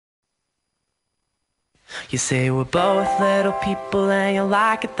You say we're both little people and you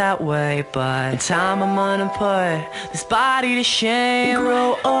like it that way, but in time I'm gonna put this body to shame.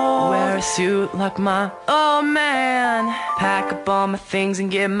 Grow old, wear a suit like my old man, pack up all my things and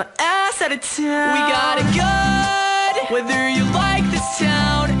get my ass out of town. We got it good, whether you like this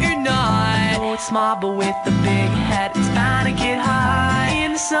town or not. Oh, it's small but with a big head, it's bound to get high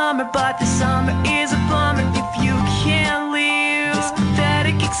in the summer, but the summer is a bummer if you can't leave this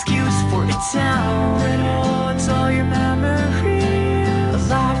pathetic excuse for a town that holds all your memories, a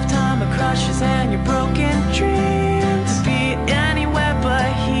lifetime of crushes and your broken dreams. Be anywhere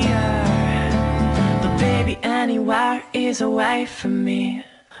but here, but baby anywhere is away from me.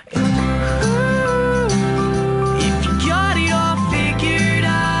 If you got it all figured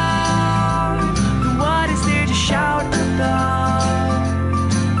out, then what is there to shout about?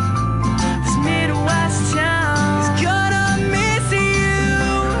 This Midwest town is gonna miss you.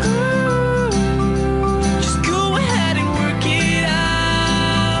 Just go ahead and work it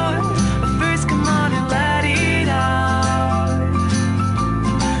out, but first come on and let it out.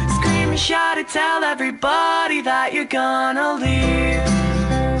 Scream and shout and tell everybody that you're gonna leave.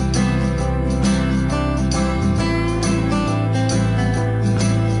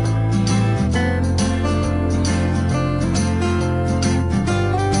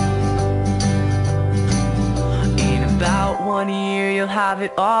 About 1 year you'll have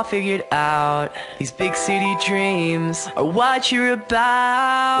it all figured out. These big city dreams are what you're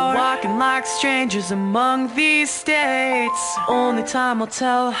about. Walking like strangers among these states, only time will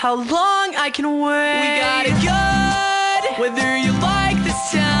tell how long I can wait. We got it good, whether you like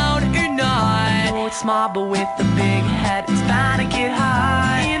this town or not. Oh, it's small but with a big head, it's bound to get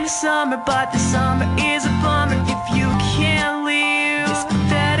high in the summer, but the summer is a bummer if you can't leave this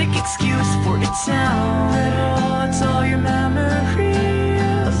pathetic excuse for a town that holds all your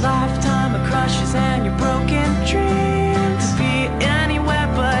memories, a lifetime of crushes and your broken dreams. Be anywhere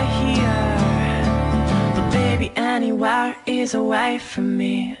but here, but baby anywhere is away from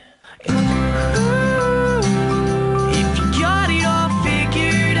me. If you got it all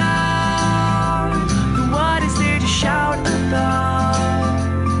figured out, then what is there to shout about?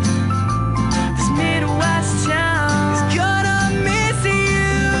 This Midwest town is gonna miss you.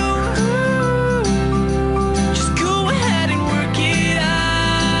 Just go ahead and work it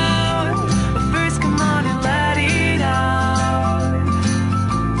out, but first come on and let it out.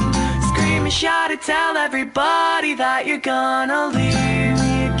 Scream and shout and tell everybody that you're gonna leave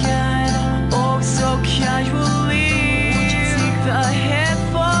me again, oh so casually. Would you take the hit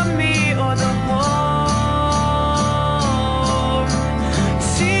for me or the whole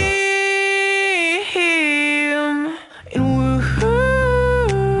team? And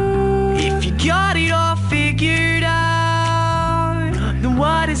woohoo, if you got it all figured out, then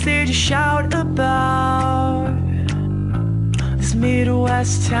what is there to shout about? This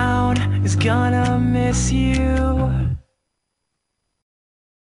Midwest town is gonna miss you.